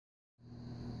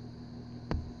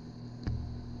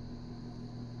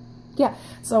Yeah,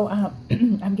 so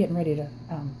I'm getting ready to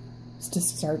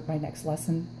start my next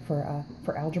lesson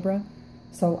for algebra.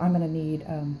 So I'm gonna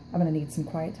need some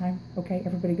quiet time. Okay,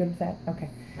 everybody good with that?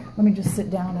 Okay, let me just sit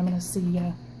down. I'm gonna see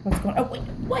what's going on. Oh wait,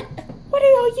 what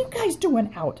are all you guys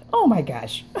doing out? Oh my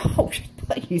gosh! Oh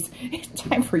please, it's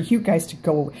time for you guys to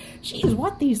go. Jeez,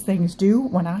 what these things do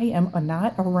when I am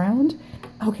not around.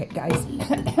 Okay, guys,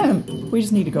 we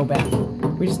just need to go back.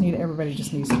 Everybody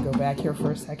just needs to go back here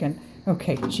for a second.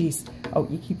 Okay, jeez. Oh,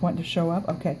 you keep wanting to show up?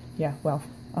 Okay, yeah, well,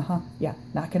 yeah,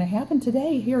 not gonna happen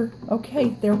today here. Okay,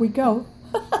 there we go.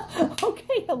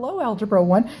 Okay, hello, Algebra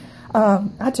 1.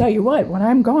 I tell you what, when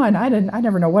I'm gone, I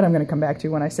never know what I'm gonna come back to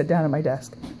when I sit down at my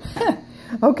desk.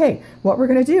 Okay, what we're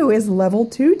gonna do is level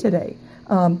 2 today.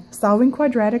 Solving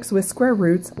quadratics with square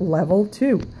roots, level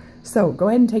 2. So go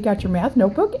ahead and take out your math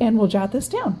notebook and we'll jot this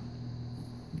down.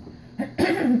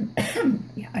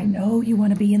 Yeah, I know you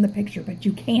want to be in the picture, but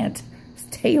you can't.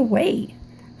 Stay away.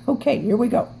 Okay, here we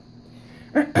go.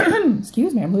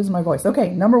 Excuse me, I'm losing my voice. Okay,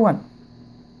 number 1.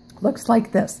 Looks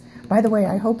like this. By the way,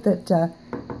 I hope that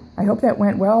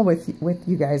went well with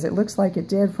you guys. It looks like it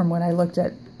did from when I looked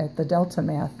at the Delta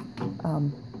math.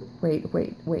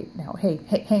 Wait. Now, hey,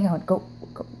 hang on. Go.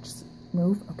 Just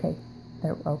move. Okay.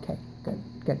 There. Okay.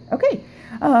 Good. Okay.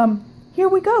 Here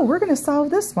we go. We're going to solve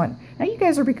this one. Now, you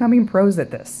guys are becoming pros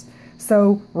at this.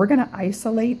 So we're going to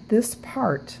isolate this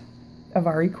part of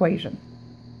our equation.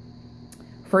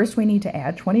 First, we need to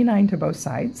add 29 to both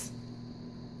sides.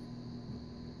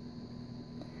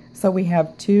 So we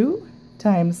have 2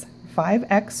 times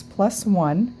 5x plus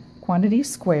 1 quantity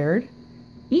squared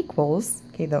equals,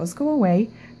 okay, those go away,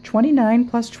 29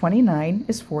 plus 29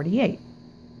 is 48.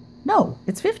 No,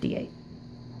 it's 58.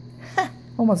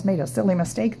 Almost made a silly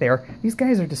mistake there. These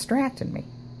guys are distracting me.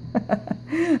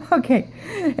 Okay,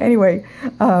 anyway,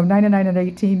 9 and 9 and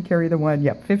 18, carry the 1.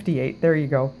 Yep, 58. There you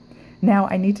go. Now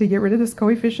I need to get rid of this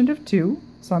coefficient of 2,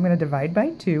 so I'm going to divide by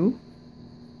 2.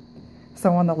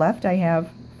 So on the left I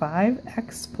have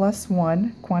 5x plus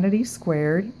 1 quantity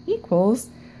squared equals,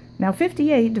 now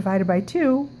 58 divided by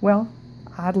 2, well,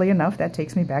 oddly enough, that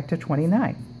takes me back to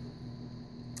 29.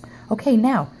 Okay,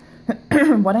 now,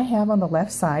 what I have on the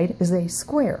left side is a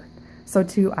square. So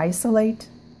to isolate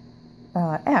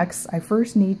x, I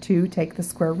first need to take the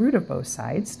square root of both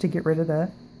sides to get rid of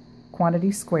the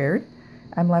quantity squared.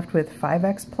 I'm left with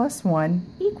 5x plus 1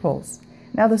 equals.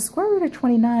 Now the square root of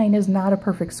 29 is not a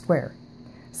perfect square.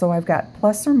 So I've got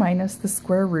plus or minus the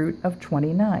square root of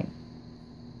 29.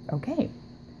 Okay,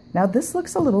 now this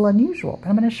looks a little unusual, but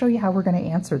I'm going to show you how we're going to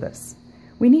answer this.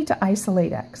 We need to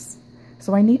isolate x.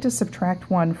 So I need to subtract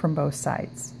 1 from both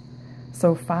sides.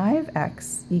 So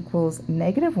 5x equals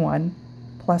negative 1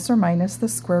 plus or minus the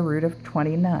square root of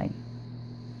 29.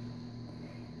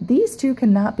 These two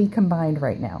cannot be combined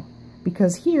right now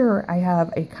because here I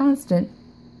have a constant,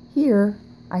 here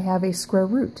I have a square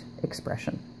root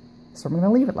expression. So I'm going to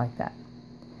leave it like that.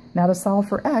 Now to solve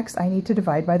for x, I need to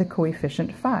divide by the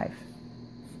coefficient 5.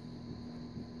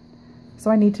 So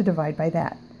I need to divide by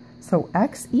that. So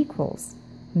x equals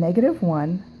negative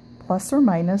 1 plus or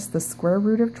minus the square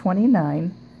root of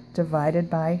 29 divided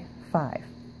by 5.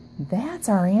 That's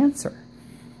our answer.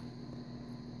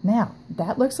 Now,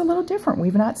 that looks a little different.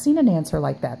 We've not seen an answer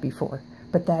like that before,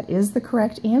 but that is the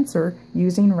correct answer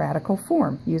using radical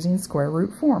form, using square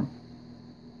root form.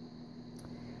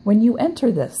 When you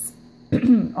enter this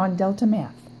on Delta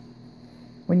Math,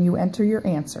 when you enter your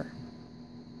answer,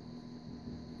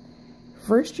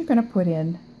 first you're going to put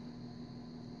in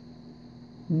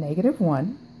negative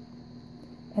 1,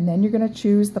 and then you're going to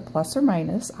choose the plus or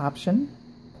minus option,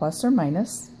 plus or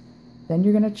minus, then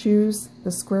you're going to choose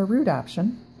the square root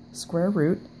option, square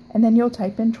root, and then you'll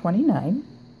type in 29,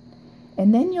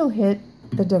 and then you'll hit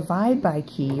the divide by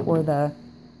key or the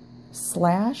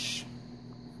slash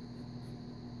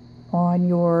on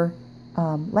your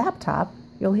laptop.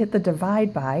 You'll hit the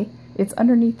divide by, it's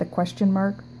underneath the question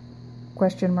mark,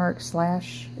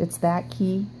 slash, it's that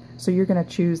key, so you're going to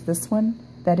choose this one.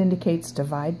 That indicates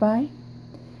divide by.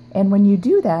 And when you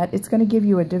do that, it's going to give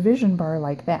you a division bar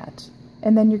like that.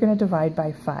 And then you're going to divide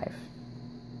by 5.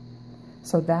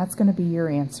 So that's going to be your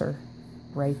answer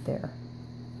right there.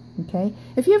 Okay?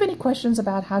 If you have any questions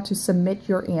about how to submit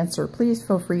your answer, please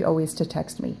feel free always to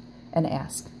text me and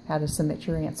ask how to submit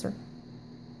your answer.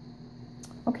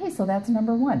 Okay, so that's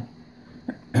number 1.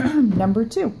 Number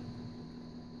 2.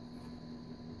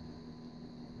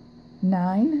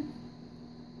 9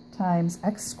 times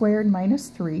x squared minus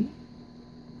 3,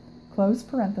 close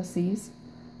parentheses,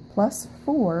 plus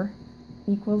 4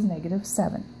 equals negative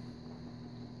 7.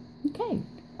 Okay,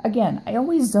 again, I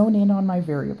always zone in on my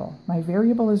variable. My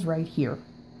variable is right here.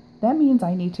 That means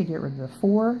I need to get rid of the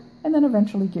 4 and then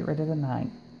eventually get rid of the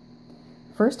 9.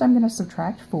 First, I'm going to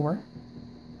subtract 4.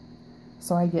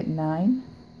 So I get 9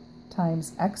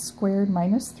 times x squared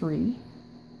minus 3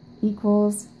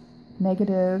 equals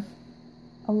negative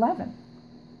 11.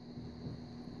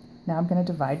 Now I'm going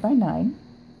to divide by 9.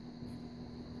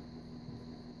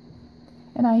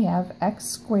 And I have x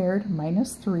squared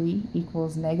minus 3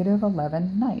 equals negative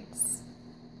 11 ninths.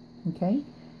 Okay?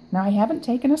 Now I haven't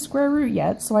taken a square root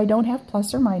yet, so I don't have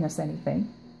plus or minus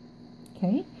anything.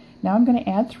 Okay? Now I'm going to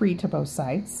add 3 to both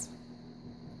sides.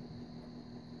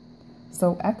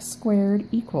 So x squared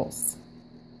equals.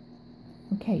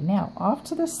 Okay, now off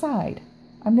to the side,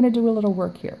 I'm going to do a little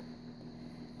work here.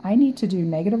 I need to do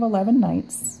negative 11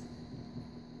 ninths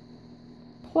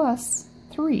plus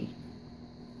 3.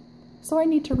 So I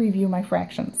need to review my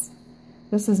fractions.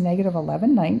 This is negative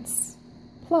 11 ninths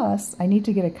plus, I need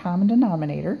to get a common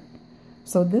denominator,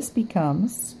 so this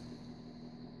becomes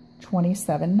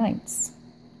 27 ninths.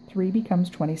 3 becomes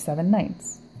 27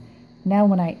 ninths. Now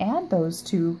when I add those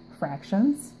two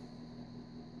fractions,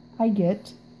 I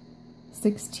get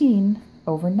 16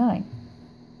 over 9.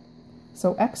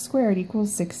 So x squared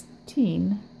equals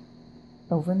 16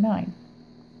 over 9.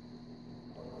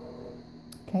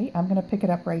 Okay, I'm going to pick it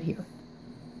up right here.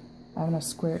 I'm going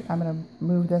to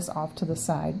move this off to the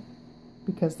side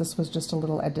because this was just a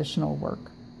little additional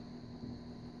work.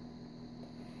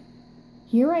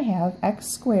 Here I have x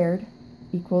squared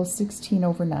equals 16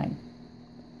 over 9.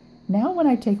 Now when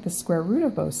I take the square root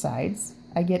of both sides,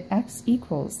 I get x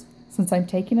equals, since I'm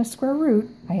taking a square root,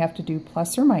 I have to do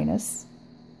plus or minus.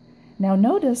 Now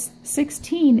notice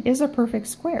 16 is a perfect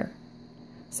square.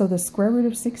 So the square root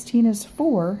of 16 is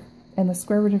 4 and the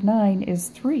square root of 9 is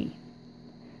 3.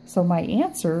 So my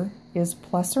answer is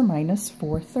plus or minus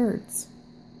 4/3.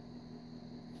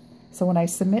 So when I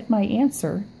submit my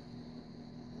answer,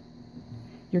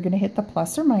 you're going to hit the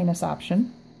plus or minus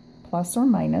option, plus or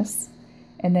minus,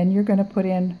 and then you're going to put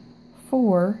in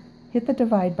 4, hit the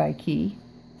divide by key,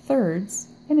 thirds,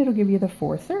 and it'll give you the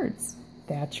 4/3.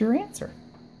 That's your answer.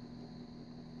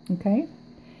 Okay?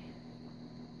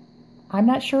 I'm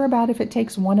not sure about if it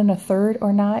takes 1 1/3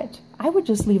 or not. I would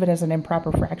just leave it as an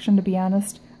improper fraction, to be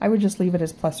honest. I would just leave it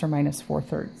as plus or minus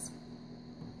 4/3.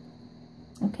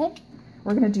 Okay,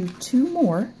 we're going to do 2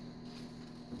 more.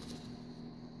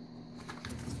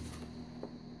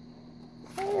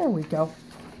 There we go.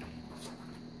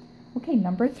 Okay,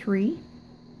 number 3.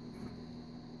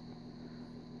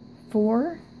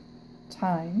 4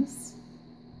 times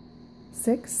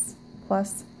 6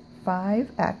 plus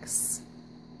 5x,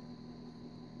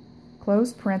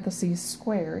 close parentheses,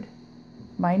 squared,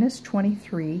 minus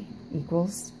 23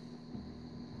 equals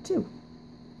 2.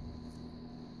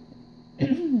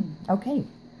 Okay,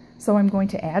 so I'm going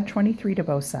to add 23 to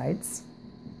both sides.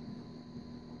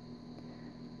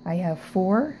 I have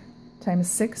 4 times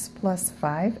 6 plus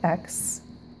 5x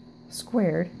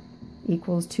squared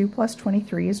equals 2 plus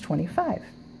 23 is 25.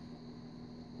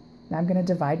 Now I'm going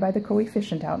to divide by the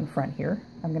coefficient out in front here.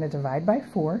 I'm going to divide by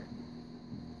 4.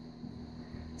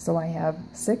 So I have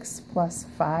 6 plus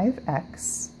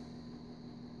 5x.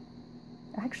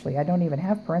 Actually, I don't even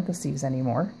have parentheses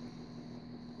anymore.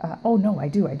 Oh no, I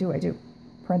do.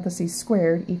 Parentheses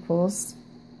squared equals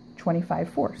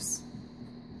 25/4.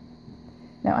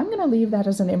 Now I'm going to leave that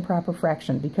as an improper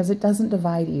fraction because it doesn't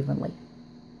divide evenly.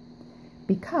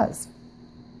 Because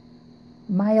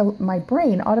my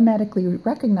brain automatically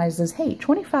recognizes, hey,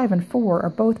 25 and 4 are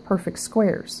both perfect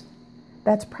squares.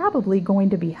 That's probably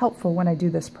going to be helpful when I do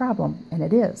this problem, and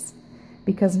it is.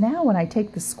 Because now when I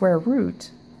take the square root,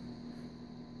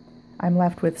 I'm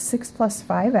left with 6 plus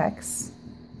 5x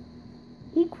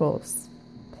equals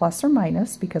plus or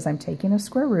minus, because I'm taking a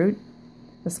square root.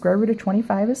 The square root of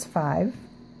 25 is 5,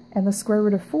 and the square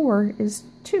root of 4 is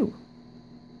 2.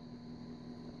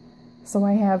 So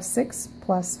I have 6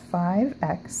 plus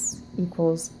 5x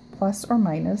equals plus or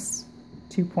minus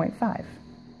 2.5.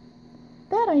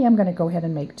 That I am going to go ahead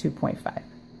and make 2.5,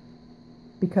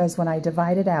 because when I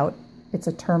divide it out, it's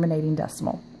a terminating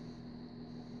decimal.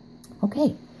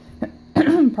 Okay,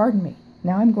 pardon me.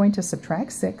 Now I'm going to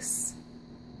subtract 6.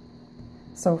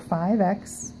 So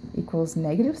 5x equals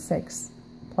negative 6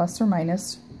 plus or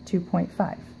minus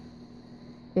 2.5.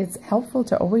 It's helpful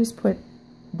to always put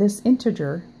this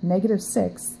integer, negative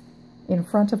 6, in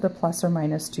front of the plus or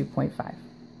minus 2.5.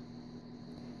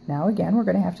 Now again, we're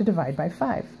going to have to divide by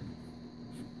 5.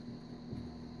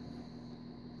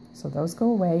 So those go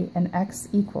away, and x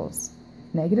equals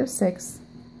negative 6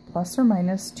 plus or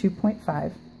minus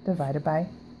 2.5 divided by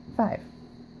 5.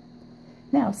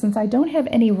 Now, since I don't have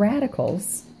any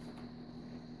radicals,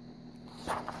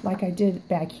 like I did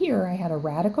back here, I had a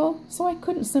radical, so I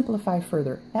couldn't simplify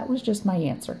further. That was just my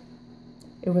answer.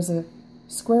 It was a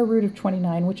square root of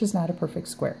 29, which is not a perfect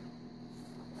square.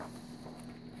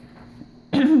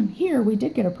 Here we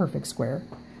did get a perfect square,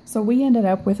 so we ended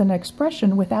up with an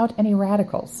expression without any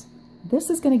radicals. This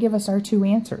is going to give us our two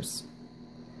answers.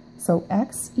 So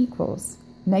x equals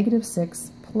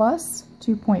 -6 plus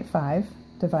 2.5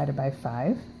 divided by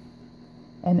 5,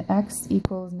 and x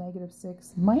equals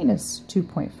 -6 minus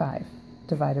 2.5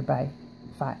 divided by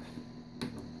 5.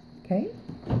 Okay?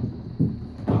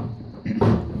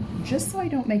 Just so I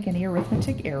don't make any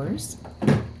arithmetic errors,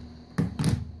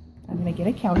 I'm going to get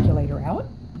a calculator out,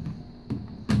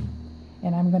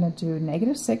 and I'm going to do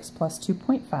 -6 plus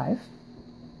 2.5,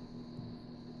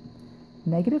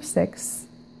 -6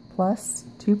 plus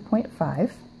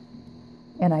 2.5,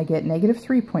 and I get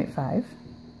 -3.5.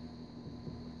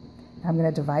 I'm going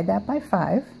to divide that by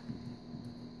 5,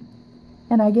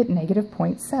 and I get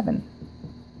 -0.7.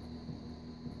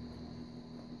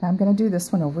 Now I'm going to do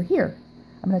this one over here.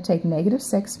 I'm going to take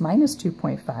 -6 minus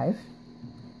 2.5,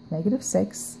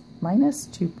 -6 minus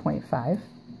 2.5,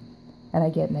 and I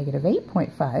get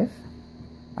 -8.5.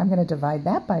 I'm going to divide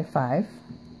that by 5,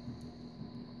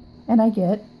 and I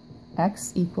get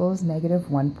x equals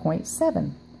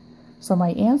 -1.7. So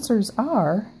my answers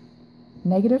are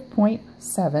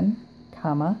 -0.7,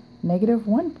 comma,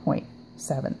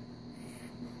 -1.7.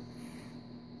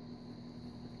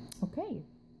 Okay,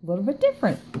 a little bit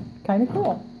different, kind of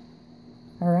cool.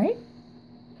 All right,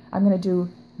 I'm going to do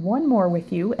one more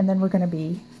with you, and then we're going to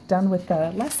be done with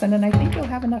the lesson, and I think you'll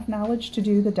have enough knowledge to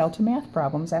do the Delta Math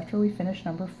problems after we finish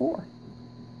number 4.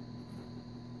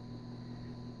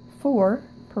 4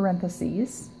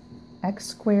 parentheses x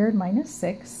squared minus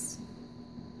 6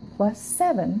 plus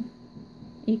 7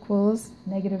 equals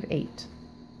 -8.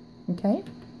 Okay?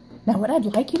 Now what I'd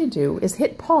like you to do is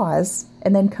hit pause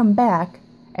and then come back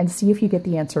and see if you get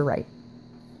the answer right.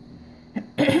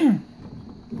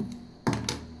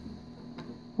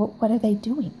 What are they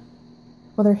doing?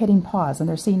 Well, they're hitting pause and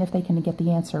they're seeing if they can get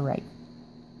the answer right.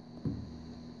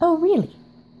 Oh, really?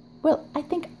 Well, I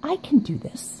think I can do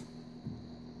this.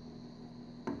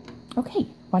 Okay,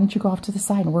 why don't you go off to the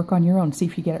side and work on your own, see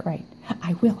if you get it right.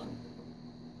 I will.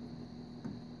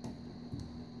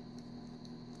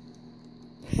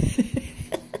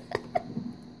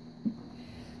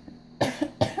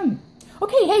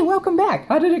 Okay, hey, welcome back.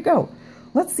 How did it go?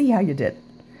 Let's see how you did.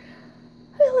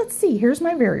 Well, let's see. Here's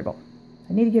my variable.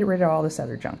 I need to get rid of all this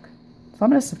other junk. So I'm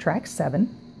going to subtract 7.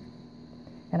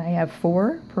 And I have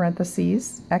 4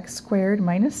 parentheses x squared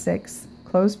minus 6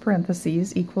 close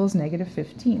parentheses equals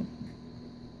 -15.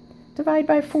 Divide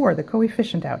by 4, the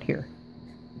coefficient out here.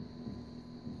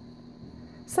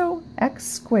 So x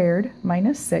squared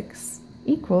minus 6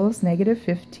 equals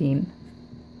 -15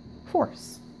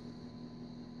 fourths.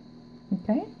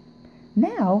 Okay?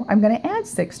 Now I'm going to add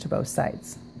 6 to both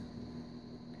sides.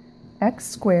 X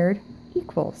squared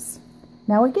equals.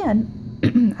 Now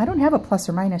again, I don't have a plus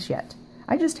or minus yet.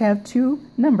 I just have two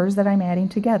numbers that I'm adding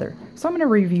together. So I'm going to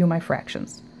review my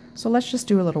fractions. So let's just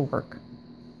do a little work.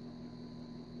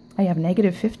 I have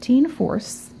 -15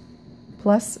 fourths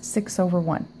plus 6 over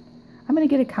 1. I'm going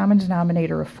to get a common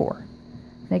denominator of 4.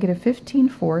 -15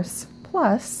 fourths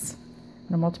plus, I'm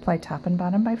going to multiply top and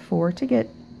bottom by 4 to get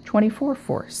 24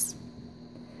 fourths.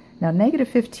 Now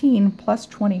 -15 plus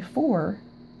 24,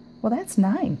 well, that's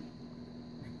 9.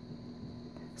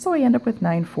 So I end up with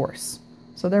 9 fourths.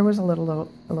 So there was a little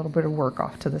bit of work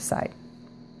off to the side.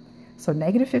 So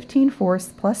 -15 fourths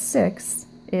plus 6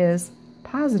 is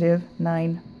positive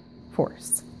 9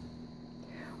 fourths.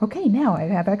 Okay, now I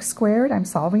have x squared. I'm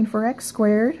solving for x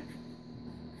squared.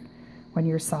 When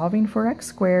you're solving for x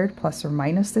squared, plus or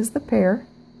minus is the pair.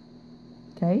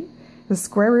 Okay, the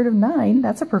square root of 9,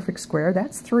 that's a perfect square.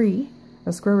 That's 3.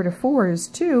 The square root of 4 is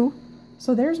 2.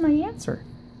 So there's my answer.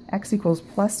 X equals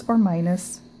plus or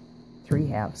minus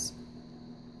 3/2.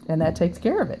 And that takes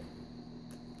care of it.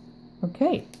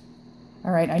 Okay.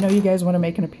 All right, I know you guys want to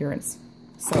make an appearance.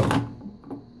 So,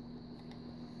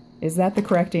 is that the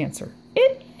correct answer?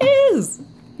 It is!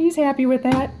 He's happy with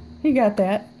that. He got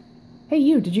that. Hey,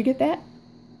 you, did you get that?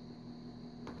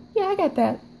 Yeah, I got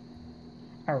that.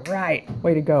 All right.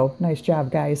 Way to go. Nice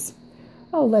job, guys.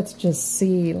 Oh, let's just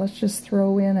see. Let's just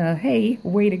throw in a, hey,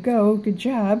 way to go. Good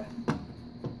job.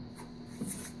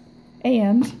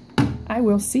 And I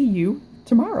will see you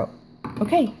tomorrow.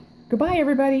 Okay, goodbye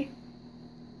everybody.